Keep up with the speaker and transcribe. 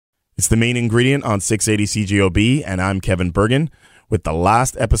It's the main ingredient on 680 CJOB, and I'm Kevin Burgin with the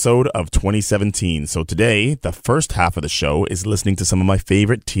last episode of 2017. So today, the first half of the show is listening to some of my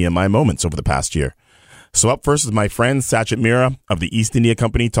favorite TMI moments over the past year. So up first is my friend Sachin Mira of the East India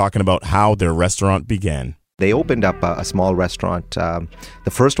Company talking about how their restaurant began. They opened up a small restaurant. The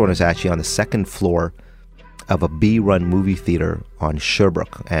first one is actually on the second floor of a B-run movie theater on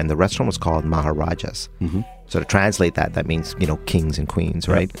Sherbrooke, and the restaurant was called Maharajas. Mm-hmm. So to translate that means, kings and queens,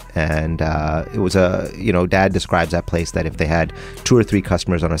 right? Yep. And it was Dad describes that place that if they had 2 or 3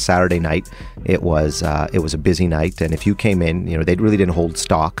 customers on a Saturday night, it was a busy night. And if you came in, they really didn't hold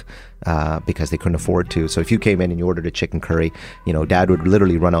stock because they couldn't afford to. So if you came in and you ordered a chicken curry, Dad would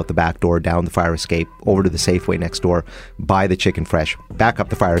literally run out the back door, down the fire escape, over to the Safeway next door, buy the chicken fresh, back up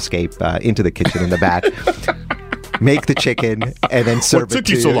the fire escape, into the kitchen in the back. Make the chicken and then serve it. What took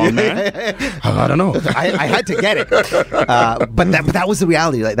you so long, man? I don't know. I had to get it, but that was the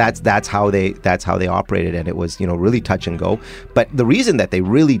reality. Like, that's how they operated, and it was really touch and go. But the reason that they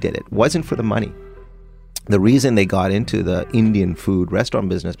really did it wasn't for the money. The reason they got into the Indian food restaurant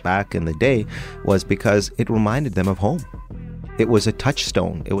business back in the day was because it reminded them of home. It was a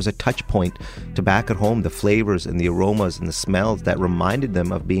touchstone. It was a touch point to back at home, the flavors and the aromas and the smells that reminded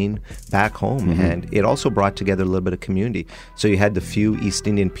them of being back home. Mm-hmm. And it also brought together a little bit of community. So you had the few East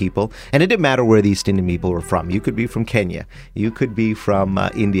Indian people, and it didn't matter where the East Indian people were from. You could be from Kenya, you could be from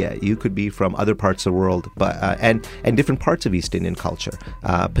India, you could be from other parts of the world, but and different parts of East Indian culture,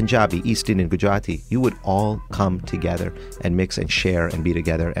 Punjabi, East Indian, Gujarati. You would all come together and mix and share and be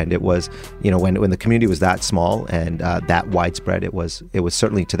together. And it was, when the community was that small and that widespread, it was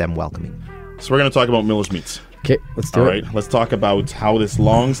certainly to them welcoming. So we're going to talk about Miller's Meats. Okay, let's do it. All right, let's talk about how this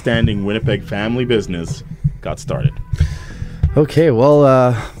long-standing Winnipeg family business got started. Okay,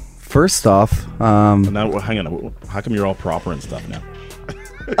 well, first off... Now, hang on, how come you're all proper and stuff now?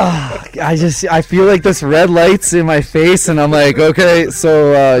 I feel like this red light's in my face, and I'm like, okay,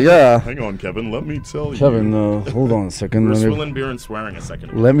 so, yeah. Hang on, Kevin, let me tell you. Kevin, hold on a second. We're swilling beer and swearing a second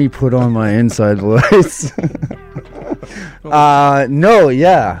ago. Let me put on my inside voice. No,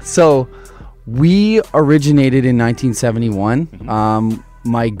 yeah. So we originated in 1971. Mm-hmm.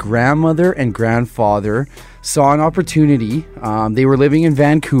 My grandmother and grandfather saw an opportunity. They were living in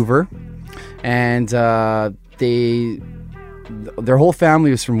Vancouver, and their whole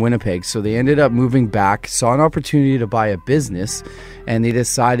family was from Winnipeg, so they ended up moving back, saw an opportunity to buy a business, and they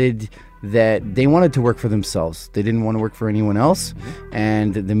decided that they wanted to work for themselves. They didn't want to work for anyone else,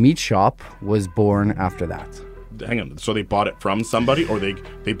 and the meat shop was born after that. Hang on, so they bought it from somebody, or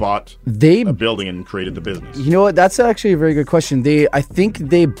they bought a building and created the business? You know what, that's actually a very good question. I think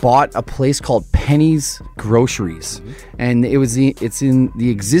they bought a place called Penny's Groceries, mm-hmm. and it's in the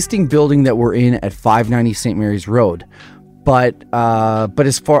existing building that we're in at 590 St. Mary's Road. But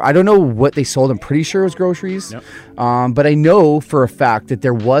as far, I don't know what they sold. I'm pretty sure it was groceries. Yep. But I know for a fact that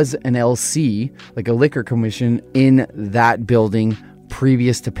there was an LC, like a liquor commission, in that building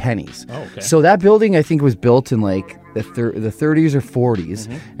previous to Penny's. Oh, okay. So that building, I think, was built in like the 30s or 40s,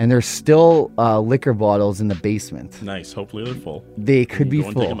 mm-hmm. and there's still liquor bottles in the basement. Nice. Hopefully they're full. They could be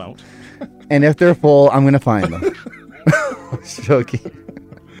full. Dig them out. And if they're full, I'm going to find them. Joking.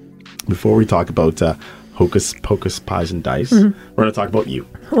 Before we talk about Hocus Pocus Pies and Dice, mm-hmm. we're going to talk about you.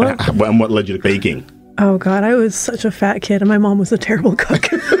 And what led you to baking. Oh, God, I was such a fat kid, and my mom was a terrible cook.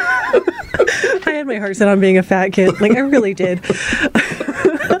 I had my heart set on being a fat kid. Like, I really did.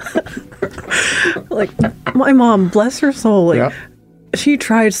 Like, my mom, bless her soul, like, she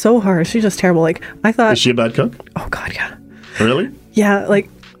tried so hard. She's just terrible. Like, I thought... Is she a bad cook? Oh, God, yeah. Really? Yeah, like...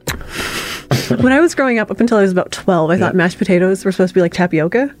 When I was growing up until I was about 12, I thought mashed potatoes were supposed to be like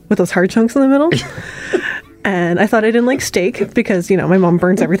tapioca with those hard chunks in the middle. And I thought I didn't like steak because, my mom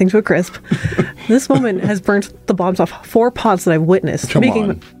burns everything to a crisp. This woman has burnt the bottoms off 4 pots that I've witnessed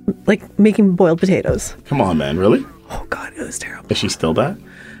making boiled potatoes. Come on, man. Really? Oh, God, it was terrible. Is she still that?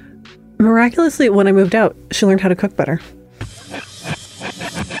 Miraculously, when I moved out, she learned how to cook better.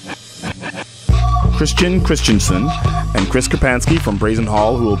 Christian Christensen and Chris Kapansky from Brazen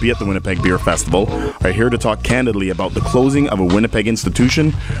Hall, who will be at the Winnipeg Beer Festival, are here to talk candidly about the closing of a Winnipeg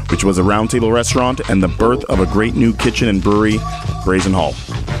institution, which was a roundtable restaurant, and the birth of a great new kitchen and brewery, Brazen Hall.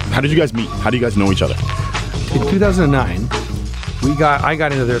 How did you guys meet? How do you guys know each other? In 2009, I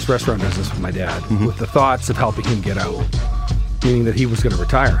got into this restaurant business with my dad, mm-hmm. with the thoughts of helping him get out, meaning that he was going to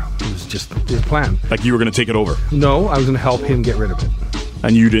retire. It was just his plan. Like you were going to take it over? No, I was going to help him get rid of it.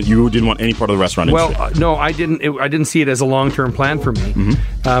 And you didn't want any part of the restaurant industry? Well, no, I didn't. I didn't see it as a long-term plan for me.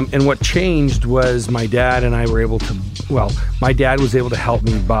 Mm-hmm. And what changed was my dad and I were able to. Well, my dad was able to help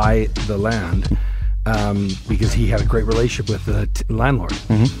me buy the land because he had a great relationship with the landlord.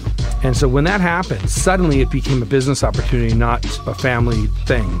 Mm-hmm. And so when that happened, suddenly it became a business opportunity, not a family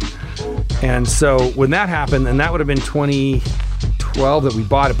thing. And so when that happened, and that would have been 2012 that we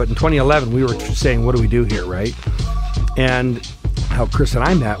bought it, but in 2011 we were saying, what do we do here, right? And how Chris and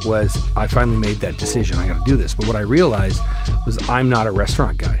I met was I finally made that decision. I got to do this. But what I realized was I'm not a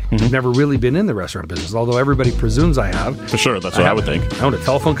restaurant guy. I've never really been in the restaurant business, although everybody presumes I have. For sure, that's what I would think. I owned a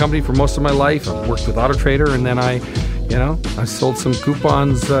telephone company for most of my life. I worked with Auto Trader, and then I sold some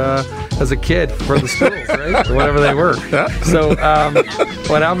coupons as a kid for the schools, right? Or whatever they were. So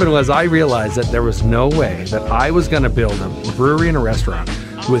what happened was I realized that there was no way that I was going to build a brewery and a restaurant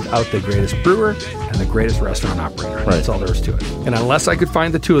without the greatest brewer and the greatest restaurant operator. Right. That's all there is to it. And unless I could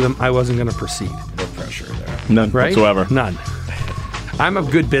find the two of them, I wasn't going to proceed. No pressure there. None right? whatsoever. None. I'm a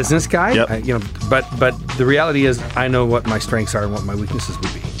good business guy, but the reality is I know what my strengths are and what my weaknesses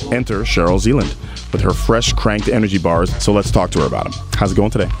would be. Enter Cheryl Zealand with her fresh cranked energy bars. So let's talk to her about them. How's it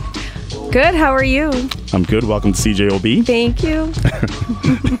going today? Good. How are you? I'm good. Welcome to CJOB. Thank you.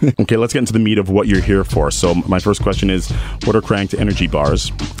 Okay, let's get into the meat of what you're here for. So my first question is, what are cranked energy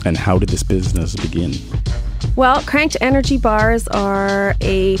bars and how did this business begin? Well, cranked energy bars are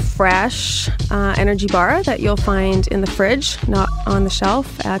a fresh energy bar that you'll find in the fridge, not on the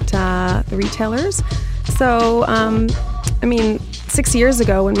shelf at the retailers. So, 6 years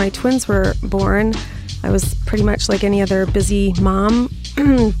ago when my twins were born, I was pretty much like any other busy mom,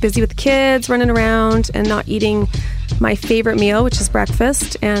 busy with the kids, running around and not eating my favorite meal, which is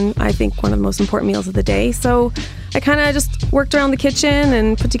breakfast, and I think one of the most important meals of the day. So I kind of just worked around the kitchen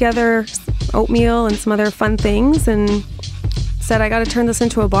and put together oatmeal and some other fun things and said I got to turn this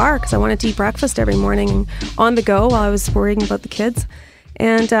into a bar because I wanted to eat breakfast every morning on the go while I was worrying about the kids.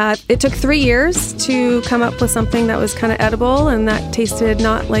 And it took 3 years to come up with something that was kind of edible and that tasted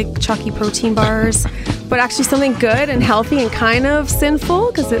not like chalky protein bars, but actually something good and healthy and kind of sinful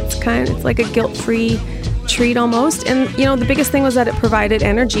because it's like a guilt-free treat almost. And the biggest thing was that it provided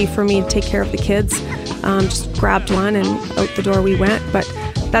energy for me to take care of the kids. Just grabbed one and out the door we went. But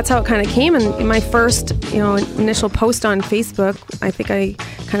that's how it kind of came. And in my first initial post on Facebook, I think I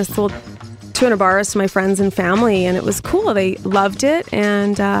kind of sold 200 bars to my friends and family, and it was cool. They loved it,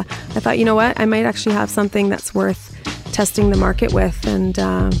 and I thought, you know what, I might actually have something that's worth testing the market with. And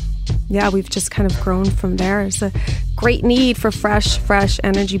we've just kind of grown from there. There's a great need for fresh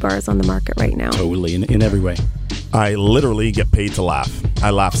energy bars on the market right now. Totally, in every way. I literally get paid to laugh.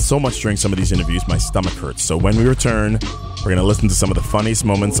 I laugh so much during some of these interviews, my stomach hurts. So when we return, we're going to listen to some of the funniest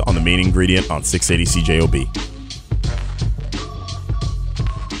moments on the main ingredient on 680 CJOB.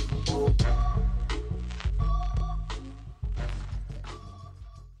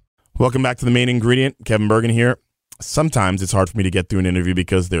 Welcome back to the main ingredient. Kevin Burgin here. Sometimes it's hard for me to get through an interview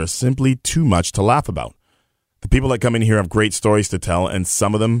because there's simply too much to laugh about. The people that come in here have great stories to tell, and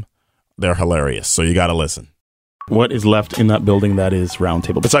some of them, they're hilarious. So you got to listen. What is left in that building that is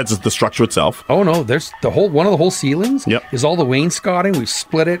Roundtable, besides the structure itself? Oh no, there's one of the whole ceilings. Yep. Is all the wainscoting. We've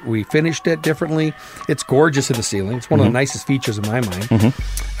split it. We finished it differently. It's gorgeous in the ceiling. It's one of the nicest features in my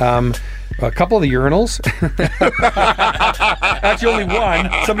mind. A couple of the urinals. Actually, only one.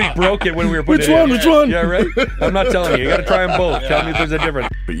 Somebody broke it when we were putting it in. Which one? Yeah, right? I'm not telling you. You got to try them both. Tell me if there's a difference.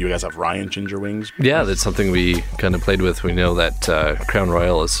 But you guys have Ryan Ginger Wings? Yeah, that's something we kind of played with. We know that Crown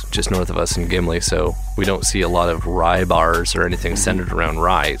Royal is just north of us in Gimli, so we don't see a lot of rye bars or anything centered around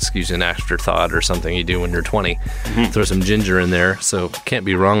rye. It's usually an afterthought or something you do when you're 20. Throw some ginger in there, so can't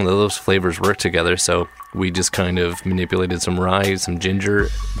be wrong that those flavors work together. So we just kind of manipulated some rye, some ginger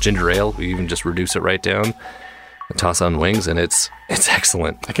ale. We even just reduce it right down and toss on wings, and it's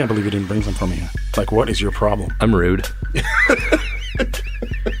excellent. I can't believe you didn't bring some for me. Like, what is your problem? I'm rude.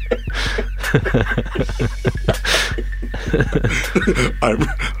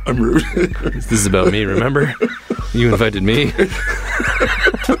 I'm rude. This is about me, remember? You invited me.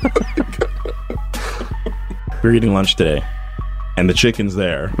 We're eating lunch today, and the chicken's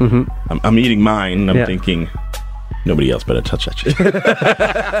there. I'm eating mine, and I'm thinking, nobody else better touch that chicken.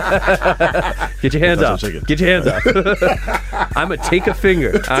 Get your hands off. Get your hands off. I'm going to take a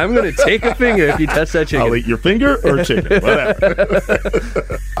finger. If you touch that chicken. I'll eat your finger or chicken,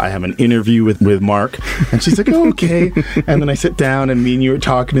 whatever. I have an interview with Mark, and she's like, oh, okay. And then I sit down, and me and you were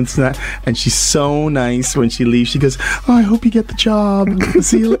talking and stuff, and she's so nice when she leaves. She goes, oh, I hope you get the job.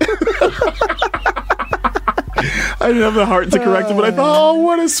 See you later. I didn't have the heart to correct him, but I thought, oh,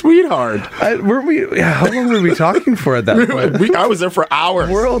 what a sweetheart. How long were we talking for at that point? I was there for hours.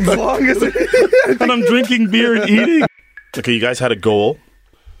 World's longest. And I'm drinking beer and eating. Okay, you guys had a goal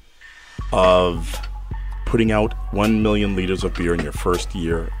of putting out 1 million liters of beer in your first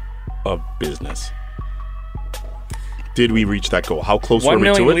year of business. did we reach that goal? How close 1 were we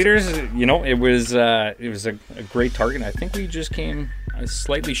to million it? liters, it was a great target. I think we just came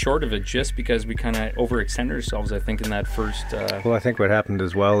slightly short of it just because we kind of overextended ourselves, I think, in that first... Well, I think what happened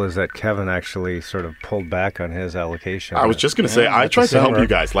as well is that Kevin actually sort of pulled back on his allocation. I was just going to say, I tried to help you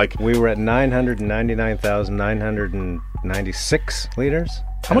guys. Like, we were at 999,996 liters.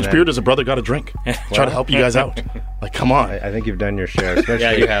 How much beer does a brother got to drink? Try to help you guys out. Like, come on. I think you've done your share, especially,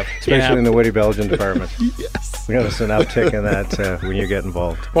 Yeah, you have. especially in the Witty Belgian department. Yes. We noticed an uptick in that when you get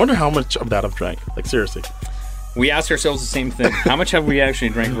involved. I wonder how much of that I've drank. Like, seriously. We asked ourselves the same thing. How much have we actually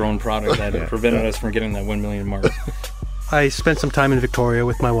drank our own product that prevented us from getting that 1 million mark? I spent some time in Victoria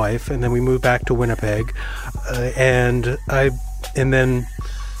with my wife, and then we moved back to Winnipeg, and then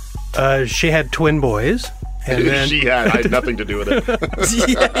she had twin boys. And then I had nothing to do with it.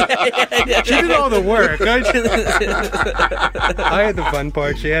 she did all the work. I had the fun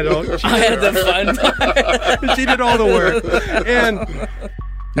part. She had the fun part. She did all the work.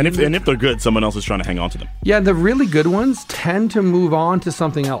 And if they're good, someone else is trying to hang on to them. Yeah, the really good ones tend to move on to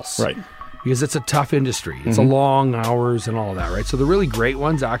something else. Right. Because it's a tough industry. It's a long hours and all that, right? So the really great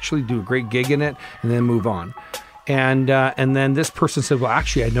ones actually do a great gig in it and then move on. And then this person said, well,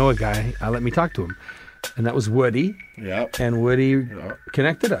 actually, I know a guy. Let me talk to him. And that was Woody. Yeah. And Woody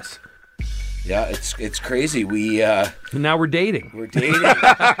connected us. Yeah, it's crazy. And now we're dating. We're dating.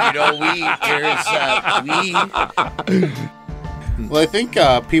 Well, I think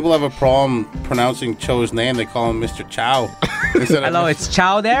people have a problem pronouncing Cho's name. They call him Mr. Chow. Hello, it's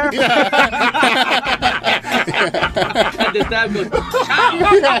Chow there? Yeah. And the dad goes,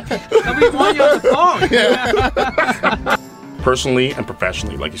 Chow! Somebody want you on the phone. Personally and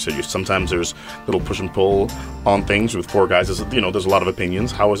professionally, like you said, sometimes there's little push and pull on things with four guys. There's a lot of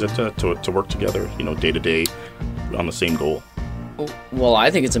opinions. How is it to work together, day to day on the same goal? Well,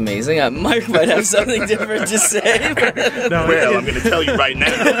 I think it's amazing. Mike might have something different to say. I'm going to tell you right now.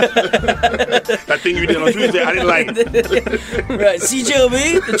 That thing you did on Tuesday, I didn't like it. Right,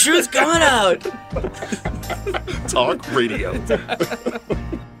 CJOB, the truth's coming out. Talk radio.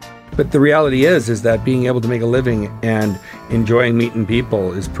 But the reality is that being able to make a living and enjoying meeting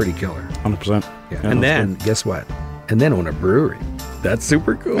people is pretty killer. 100%. Yeah. And then, guess what? And then own a brewery. That's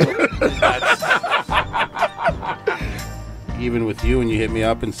super cool. Even with you, when you hit me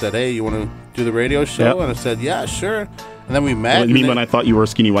up and said, hey, you want to do the radio show? And I said, yeah, sure. And then we met. You mean when I thought you were a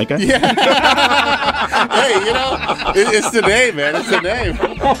skinny white guy? Yeah. Hey, it's the name, man. It's the name.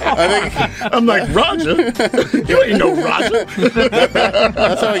 I'm like, Roger? You ain't no Roger.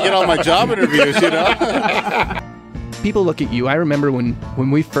 That's how I get all my job interviews, People look at you. I remember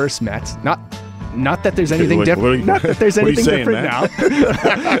when we first met, not that there's anything different. Not that there's anything different now.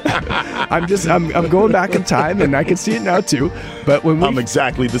 I'm going back in time, and I can see it now too. But I'm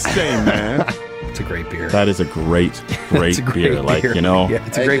exactly the same, man. It's a great beer. That is a great beer. It's a great beer. Yeah,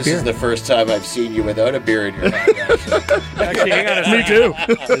 it's a great beer. This is the first time I've seen you without a beer in your hand. Actually, hang on a second. Me too.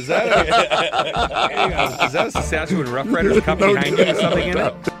 Is that a Saskatchewan Rough Riders cup behind you with something in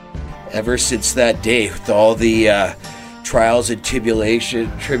it? Ever since that day, with all the trials and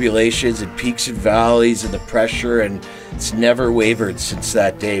tribulations and peaks and valleys and the pressure, and it's never wavered since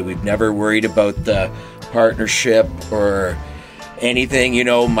that day. We've never worried about the partnership or anything.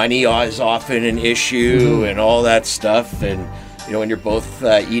 Money is often an issue and all that stuff, and when you're both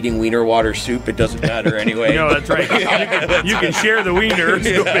eating wiener water soup, it doesn't matter anyway. No, that's right. You can share the wiener. It's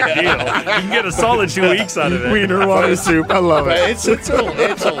no big deal. You can get a solid 2 weeks out of it. Wiener water soup. I love it. It's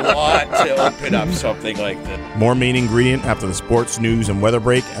a lot to open up something like that. More main ingredient after the sports news and weather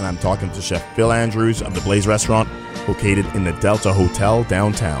break, and I'm talking to Chef Phil Andrews of the Blaze Restaurant, located in the Delta Hotel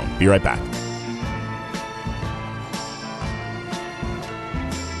downtown. Be right back.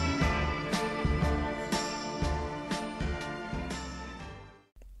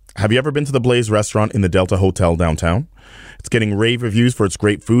 Have you ever been to the Blaze Restaurant in the Delta Hotel downtown? It's getting rave reviews for its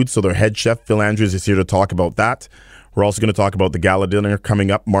great food, so their head chef, Phil Andrews, is here to talk about that. We're also going to talk about the gala dinner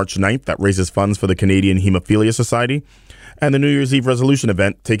coming up March 9th that raises funds for the Canadian Hemophilia Society, and the New Year's Eve resolution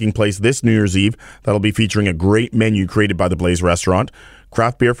event taking place this New Year's Eve that'll be featuring a great menu created by the Blaze Restaurant,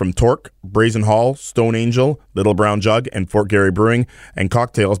 craft beer from Torque, Brazen Hall, Stone Angel, Little Brown Jug, and Fort Garry Brewing, and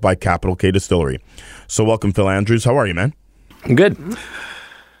cocktails by Capital K Distillery. So welcome, Phil Andrews. How are you, man? I'm good.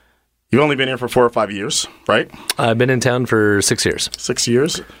 You've only been here for 4 or 5 years, right? I've been in town for 6 years. 6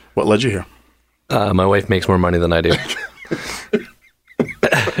 years? What led you here? My wife makes more money than I do.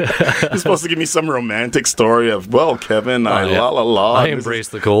 You're supposed to give me some romantic story of, well, Kevin, I embrace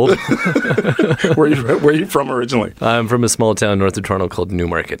the cold. Where are you from originally? I'm from a small town north of Toronto called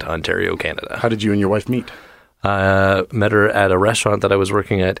Newmarket, Ontario, Canada. How did you and your wife meet? Met her at a restaurant that I was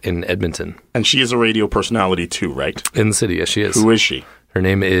working at in Edmonton. And she is a radio personality too, right? In the city, yes, she is. Who is she? Her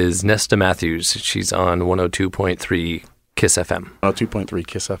name is Nesta Matthews. She's on 102.3 Kiss FM. 102.3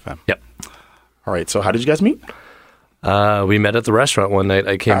 Kiss FM. Yep. All right, so how did you guys meet? We met at the restaurant one night.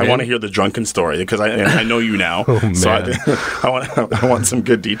 I want to hear the drunken story because I know you now. Oh, man. So I want some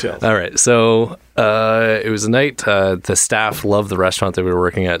good details. All right. So it was a night. The staff loved the restaurant that we were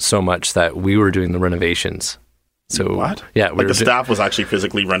working at so much that we were doing the renovations. So what? Yeah, the staff was actually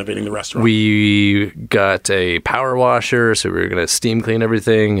physically renovating the restaurant. We got a power washer, so we were going to steam clean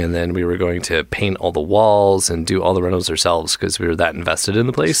everything, and then we were going to paint all the walls and do all the renos ourselves because we were that invested in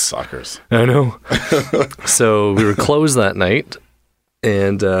the place. Suckers. I know. So we were closed that night,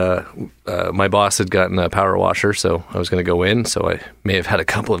 and my boss had gotten a power washer, so I was going to go in. So I may have had a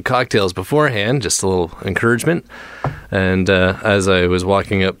couple of cocktails beforehand, just a little encouragement. And as I was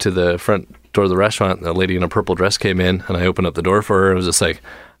walking up to the front door of the restaurant, a lady in a purple dress came in, and I opened up the door for her. I was just like,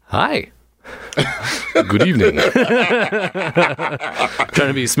 "Hi, good evening." Trying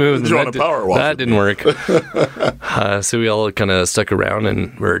to be smooth. That didn't work. So we all kind of stuck around,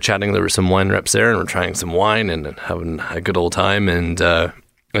 and we were chatting. There were some wine reps there, and we're trying some wine and having a good old time. And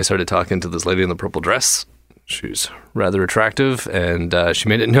I started talking to this lady in the purple dress. She was rather attractive, and she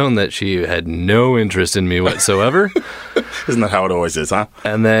made it known that she had no interest in me whatsoever. Isn't that how it always is, huh?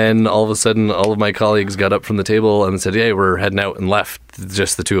 And then all of a sudden, all of my colleagues got up from the table and said, "Hey, we're heading out," and left.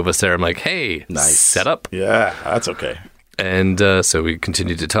 Just the two of us there. I'm like, "Hey, nice. Set up." Yeah, that's okay. And so we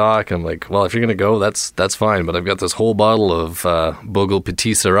continued to talk. I'm like, "Well, if you're going to go, that's fine. But I've got this whole bottle of Bogle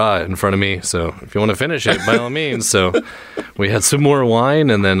Petit Syrah in front of me. So if you want to finish it, by all means." So we had some more wine.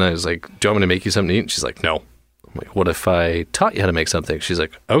 And then I was like, "Do you want me to make you something to eat?" And she's like, "No." I'm like, "What if I taught you how to make something?" She's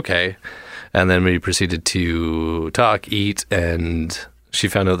like, "Okay." And then we proceeded to talk, eat, and she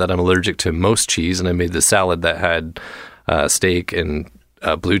found out that I'm allergic to most cheese. And I made this salad that had steak and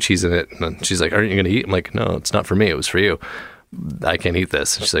blue cheese in it. And she's like, "Aren't you going to eat?" I'm like, "No, it's not for me. It was for you. I can't eat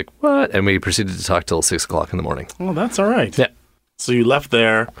this." And she's like, "What?" And we proceeded to talk till 6 o'clock in the morning. Oh, that's all right. Yeah. So you left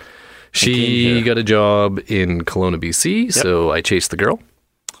there. She got a job in Kelowna, BC. Yep. So I chased the girl.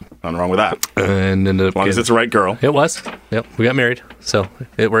 Nothing wrong with that. And ended up as long as it's the right girl. It was. Yep. We got married. So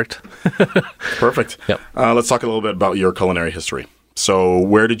it worked. Perfect. Yep. Let's talk a little bit about your culinary history. So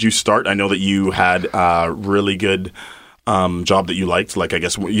where did you start? I know that you had a really good job that you liked. Like, I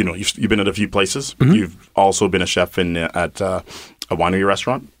guess, you've been at a few places. Mm-hmm. You've also been a chef at a winery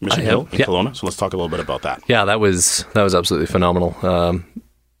restaurant, Mission Hill in Kelowna. So let's talk a little bit about that. Yeah, that was absolutely phenomenal.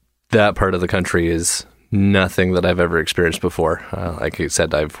 That part of the country is nothing that I've ever experienced before. Like I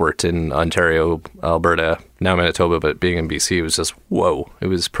said, I've worked in Ontario, Alberta, now Manitoba, but being in BC was just, whoa, it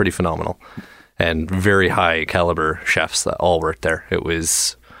was pretty phenomenal. And very high caliber chefs that all worked there.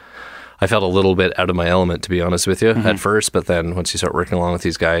 I felt a little bit out of my element, to be honest with you, at first, but then once you start working along with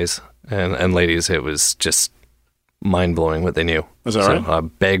these guys and ladies, it was just mind-blowing what they knew. Is that right? I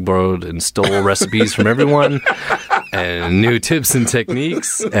bag borrowed and stole recipes from everyone and new tips and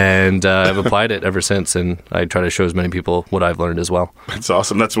techniques, and I've applied it ever since, and I try to show as many people what I've learned as well. It's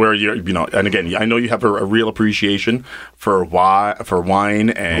awesome. That's where and again, I know you have a real appreciation for wine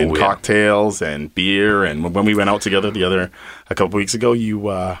and cocktails and beer, and when we went out together a couple of weeks ago,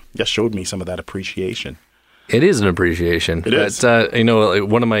 you showed me some of that appreciation. It is an appreciation. It is.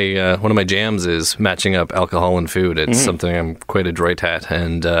 One of my jams is matching up alcohol and food. It's something I'm quite adroit at,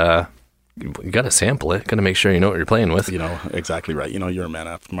 and you got to sample it. Got to make sure you know what you're playing with. Exactly right. You're a man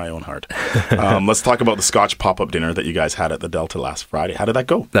after my own heart. Let's talk about the Scotch pop-up dinner that you guys had at the Delta last Friday. How did that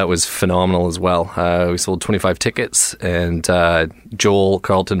go? That was phenomenal as well. We sold 25 tickets, and Joel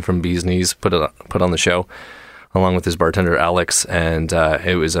Carlton from Bees Knees put on the show, along with his bartender Alex, and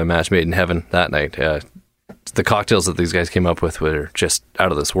it was a match made in heaven that night. The cocktails that these guys came up with were just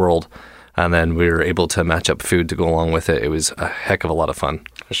out of this world. And then we were able to match up food to go along with it. It was a heck of a lot of fun.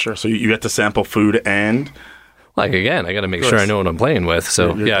 For sure. So you get to sample food and... Like, again, I got to make sure I know what I'm playing with.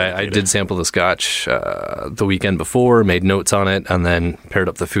 So, I did sample the scotch the weekend before, made notes on it, and then paired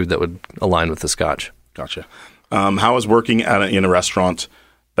up the food that would align with the scotch. Gotcha. How is working in a restaurant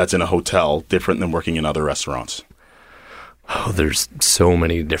that's in a hotel different than working in other restaurants? Oh, there's so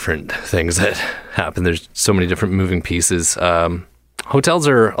many different things that happen. There's so many different moving pieces. Hotels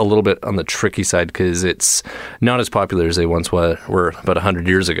are a little bit on the tricky side because it's not as popular as they once were about 100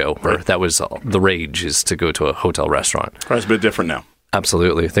 years ago, where that was the rage, is to go to a hotel restaurant. Right, it's a bit different now.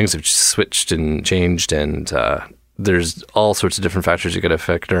 Absolutely. Things have switched and changed, and there's all sorts of different factors you got to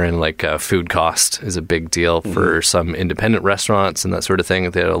factor in, like food cost is a big deal for some independent restaurants and that sort of thing.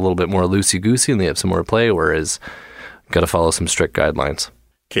 They're a little bit more loosey-goosey and they have some more play, whereas got to follow some strict guidelines.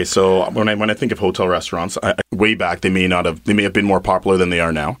 Okay, so when I think of hotel restaurants, way back they may have been more popular than they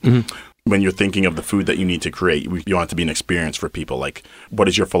are now. When you're thinking of the food that you need to create, you want it to be an experience for people. Like, what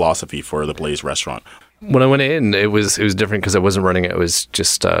is your philosophy for the Blaze restaurant? When I went in, it was different because I wasn't running it. It was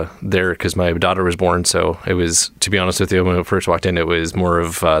just there because my daughter was born. So it was, to be honest with you, when I first walked in, it was more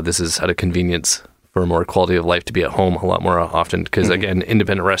of this is out of convenience for more quality of life to be at home a lot more often. Because again,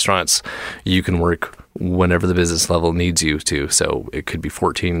 independent restaurants, you can work whenever the business level needs you to. So it could be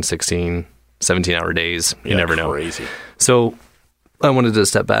 14, 16, 17-hour days. You never know. Crazy. So I wanted to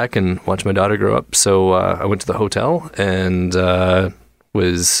step back and watch my daughter grow up. So I went to the hotel and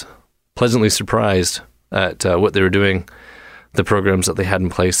was pleasantly surprised at what they were doing, the programs that they had in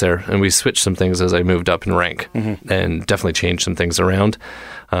place there. And we switched some things as I moved up in rank and definitely changed some things around.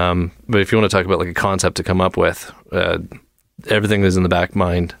 But if you want to talk about like a concept to come up with, everything that's in the back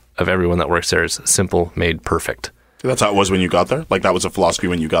mind of everyone that works there is simple, made perfect. That's how it was when you got there? Like that was a philosophy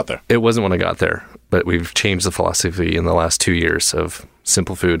when you got there? It wasn't when I got there, but we've changed the philosophy in the last 2 years of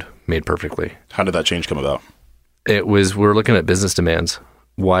simple food made perfectly. How did that change come about? We're looking at business demands.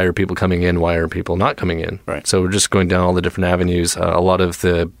 Why are people coming in? Why are people not coming in? Right. So we're just going down all the different avenues. A lot of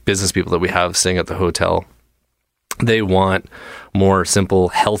the business people that we have staying at the hotel, they want more simple,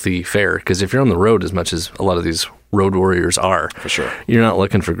 healthy fare. Because if you're on the road as much as a lot of these road warriors are, for sure, you're not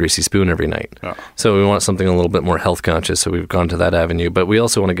looking for greasy spoon every night. No. So we want something a little bit more health conscious. So we've gone to that avenue. But we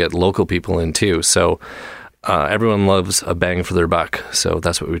also want to get local people in too. So everyone loves a bang for their buck. So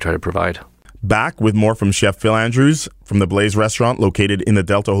that's what we try to provide. Back with more from Chef Phil Andrews from the Blaze restaurant located in the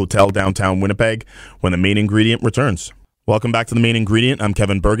Delta Hotel downtown Winnipeg when the main ingredient returns. Welcome back to the main ingredient. I'm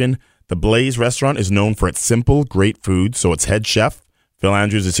Kevin Burgin. The Blaze restaurant is known for its simple, great food, so its head chef, Phil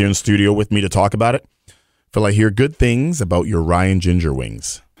Andrews, is here in the studio with me to talk about it. Phil, I hear good things about your rye and ginger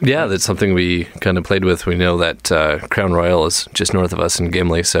wings. Yeah, that's something we kind of played with. We know that Crown Royal is just north of us in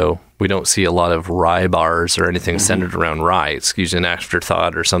Gimli, so we don't see a lot of rye bars or anything centered around rye. It's usually an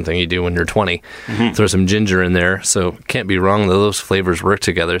afterthought or something you do when you're 20. Throw some ginger in there, so can't be wrong. Those flavors work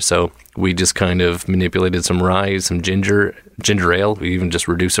together, so we just kind of manipulated some rye, some ginger ale. We even just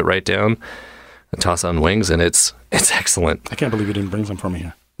reduce it right down and toss on wings, and it's excellent. I can't believe you didn't bring some for me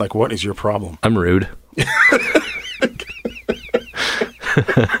here. Like, what is your problem? I'm rude.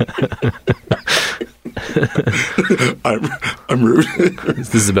 I'm rude.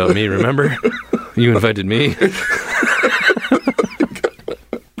 This is about me, remember? You invited me.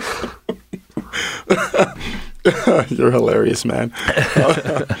 You're hilarious, man.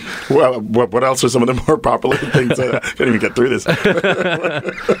 What else are some of the more popular things? I can't even get through this.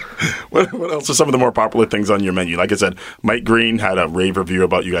 What else are some of the more popular things on your menu? Like I said, Mike Green had a rave review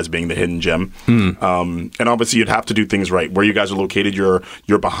about you guys being the hidden gem. And obviously you'd have to do things right. Where you guys are located, you're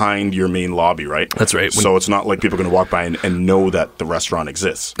behind your main lobby, right? That's right. So it's not like people are going to walk by and know that the restaurant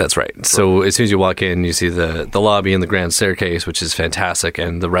exists. That's right. So as soon as you walk in, you see the lobby and the grand staircase, which is fantastic.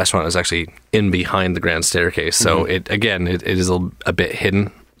 And the restaurant is actually in behind the grand staircase. So it is a bit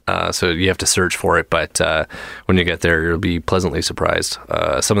hidden. So you have to search for it, but when you get there, you'll be pleasantly surprised.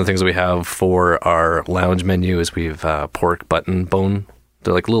 Some of the things that we have for our lounge menu is we have pork button bone.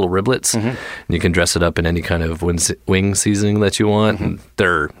 They're like little riblets, and you can dress it up in any kind of wing seasosoning that you want. And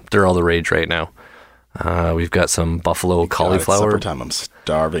they're all the rage right now. We've got some buffalo cauliflower. It's supper time. I'm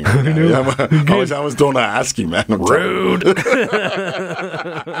starving. I was don't ask you, man. I'm rude.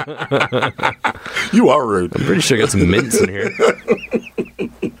 You are rude. I'm pretty sure I got some mints in here.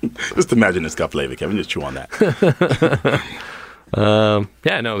 Just imagine it's got flavor, Kevin. Just chew on that.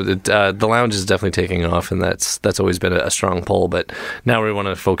 The lounge is definitely taking off, and that's always been a strong pull. But now we want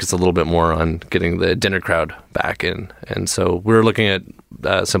to focus a little bit more on getting the dinner crowd back in, and so we're looking at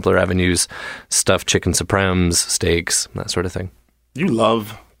simpler avenues, stuffed chicken supremes, steaks, that sort of thing. You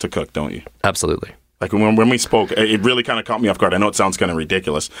love to cook, don't you? Absolutely. Like when we spoke, it really kind of caught me off guard. I know it sounds kind of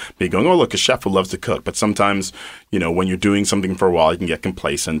ridiculous, but you're going, oh, look, a chef who loves to cook. But sometimes, when you're doing something for a while, you can get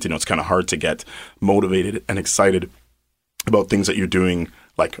complacent. It's kind of hard to get motivated and excited about things that you're doing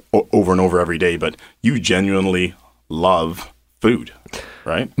like over and over every day. But you genuinely love food,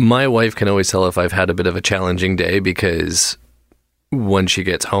 right? My wife can always tell if I've had a bit of a challenging day because when she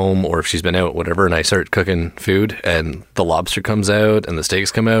gets home or if she's been out, whatever, and I start cooking food and the lobster comes out and the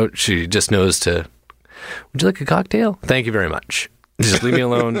steaks come out, she just knows to... Would you like a cocktail? Thank you very much. Just leave me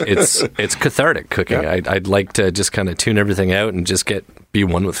alone. It's cathartic cooking. Yeah. I'd like to just kind of tune everything out and just be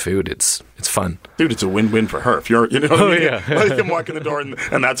one with food. It's fun. Dude, it's a win-win for her. If you're, yeah. Like I'm walking the door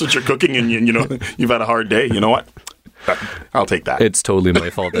and that's what you're cooking and you've had a hard day. You know what? I'll take that. It's totally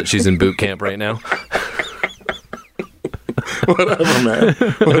my fault that she's in boot camp right now. Whatever, man.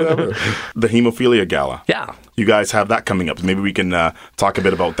 Whatever. The Hemophilia Gala. Yeah. You guys have that coming up. Maybe we can talk a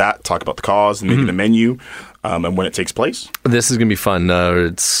bit about that, talk about the cause, and maybe the menu, and when it takes place. This is going to be fun.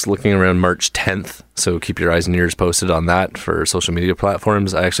 It's looking around March 10th, so keep your eyes and ears posted on that for social media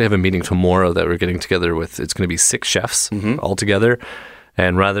platforms. I actually have a meeting tomorrow that we're getting together with. It's going to be 6 chefs all together.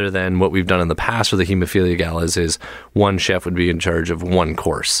 And rather than what we've done in the past for the Hemophilia Galas is one chef would be in charge of one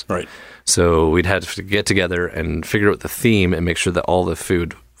course. Right. So we'd have to get together and figure out the theme and make sure that all the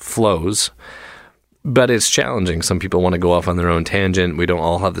food flows. But it's challenging. Some people want to go off on their own tangent. We don't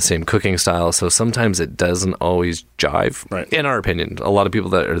all have the same cooking style. So sometimes it doesn't always jive, in our opinion. A lot of people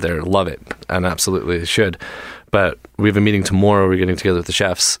that are there love it and absolutely should. But we have a meeting tomorrow. We're getting together with the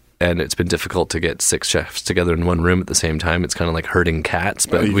chefs. And it's been difficult to get 6 chefs together in one room at the same time. It's kind of like herding cats.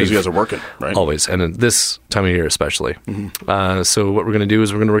 But because you guys are working, right? Always. And at this time of year especially. So what we're going to do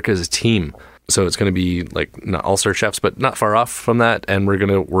is we're going to work as a team. So it's going to be like not all-star chefs, but not far off from that. And we're going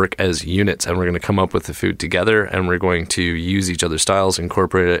to work as units. And we're going to come up with the food together. And we're going to use each other's styles,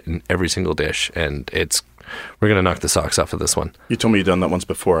 incorporate it in every single dish. And we're going to knock the socks off of this one. You told me you'd done that once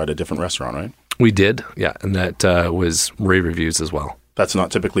before at a different restaurant, right? We did, yeah. And that was rave reviews as well. That's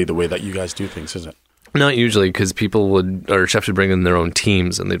not typically the way that you guys do things, is it? Not usually, because chefs would bring in their own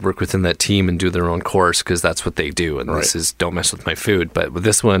teams and they'd work within that team and do their own course because that's what they do. And this is don't mess with my food. But with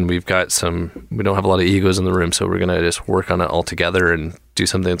this one, we don't have a lot of egos in the room, so we're going to just work on it all together and do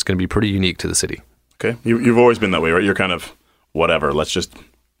something that's going to be pretty unique to the city. Okay. You've always been that way, right? You're kind of whatever. Let's just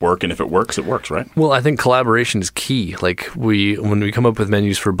work, and if it works, right? Well, I think collaboration is key. Like when we come up with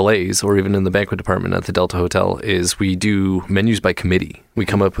menus for Blaze, or even in the banquet department at the Delta Hotel, is we do menus by committee. We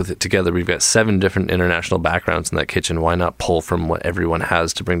come up with it together. We've got 7 different international backgrounds in that kitchen. Why not pull from what everyone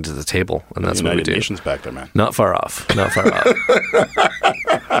has to bring to the table? And that's what we do. United Nations back there, man. Not far off.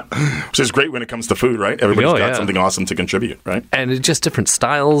 Which is great when it comes to food, right? Everybody's got something awesome to contribute, right? And it's just different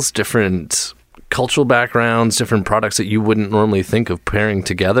styles, different cultural backgrounds, different products that you wouldn't normally think of pairing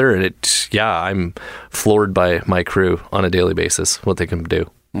together. And I'm floored by my crew on a daily basis, what they can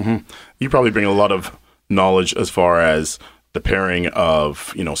do. You probably bring a lot of knowledge as far as the pairing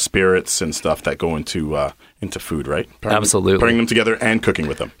of, spirits and stuff that go into food, right? Absolutely. Putting them together and cooking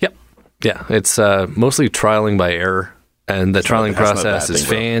with them. Yep. Yeah. It's mostly trialing by error. And the trialing process is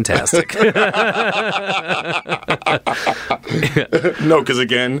fantastic. No, because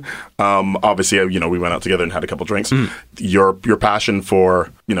again, obviously, we went out together and had a couple drinks. Your passion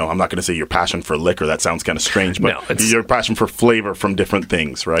for, I'm not going to say your passion for liquor. That sounds kind of strange, but your passion for flavor from different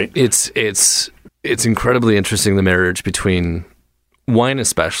things, right? It's incredibly interesting, the marriage between wine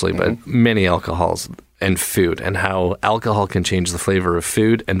especially, but many alcohols and food, and how alcohol can change the flavor of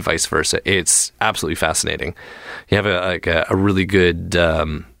food and vice versa. It's absolutely fascinating. You have a really good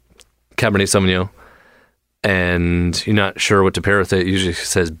Cabernet Sauvignon, and you're not sure what to pair with it. It usually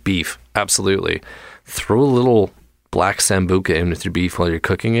says beef. Absolutely. Throw a little black Sambuca in with your beef while you're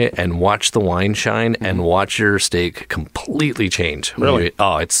cooking it, and watch the wine shine, and watch your steak completely change. Really?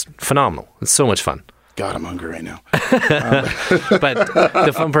 It's phenomenal. It's so much fun. God, I'm hungry right now. But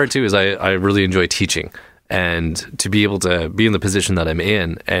the fun part too is I really enjoy teaching, and to be able to be in the position that I'm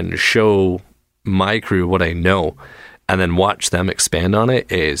in and show my crew what I know and then watch them expand on it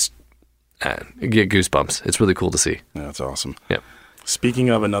is get goosebumps. It's really cool to see. Yeah, that's awesome. Yeah. Speaking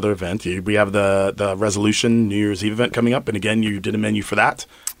of another event, we have the Resolution New Year's Eve event coming up, and again, you did a menu for that.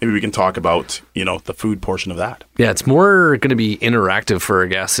 Maybe we can talk about, the food portion of that. Yeah, it's more going to be interactive for our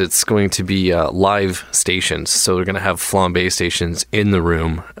guests. It's going to be live stations. So we're going to have flambe stations in the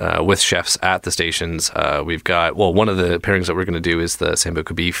room with chefs at the stations. We've got, one of the pairings that we're going to do is the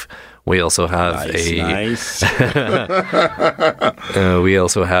Sambuca beef. We also have nice. we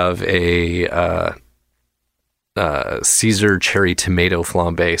also have a Caesar cherry tomato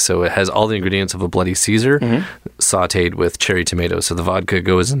flambe. So it has all the ingredients of a bloody Caesar sauteed with cherry tomatoes. So the vodka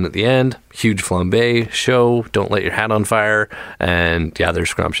goes in at the end. Huge flambe show. Don't let your hat on fire. And yeah, they're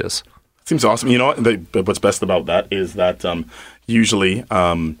scrumptious. Seems awesome. You know what? What's best about that is that usually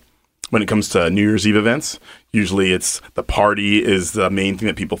when it comes to New Year's Eve events, usually it's the party is the main thing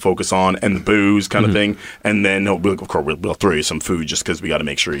that people focus on, and the booze kind of thing. And then we'll throw you some food just because we got to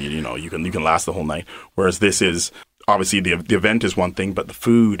make sure you can last the whole night. Whereas this is obviously the event is one thing, but the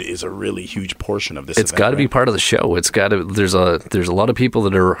food is a really huge portion of this. It's got to be part of the show. It's got to. There's a lot of people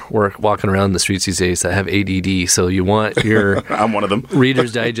that are walking around the streets these days that have ADD. So you want your I'm one of them.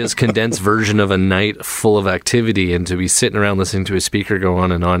 Reader's Digest condensed version of a night full of activity, and to be sitting around listening to a speaker go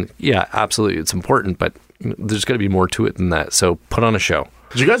on and on. Yeah, absolutely, it's important, but there's got to be more to it than that. So put on a show.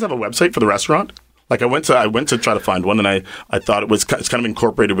 Did you guys have a website for the restaurant? Like I went to try to find one, and I thought it's kind of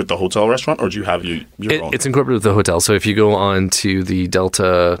incorporated with the hotel restaurant, or do you have your own? It's incorporated with the hotel. So if you go on to the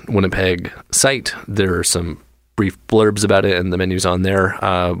Delta Winnipeg site, there are some brief blurbs about it, and the menu's on there.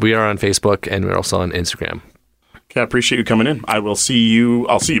 We are on Facebook, and we're also on Instagram. Okay, I appreciate you coming in. I'll see you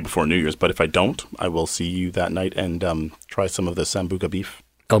before New Year's, but if I don't, I will see you that night and try some of the Sambuca beef.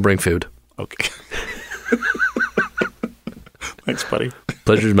 I'll bring food. Okay. Thanks, buddy.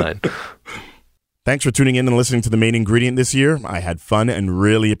 Pleasure's mine. Thanks for tuning in and listening to The Main Ingredient this year. I had fun and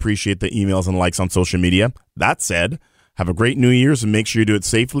really appreciate the emails and likes on social media. That said, have a great New Year's and make sure you do it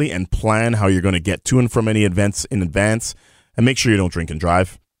safely and plan how you're going to get to and from any events in advance, and make sure you don't drink and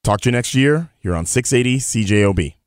drive. Talk to you next year. You're on 680 CJOB.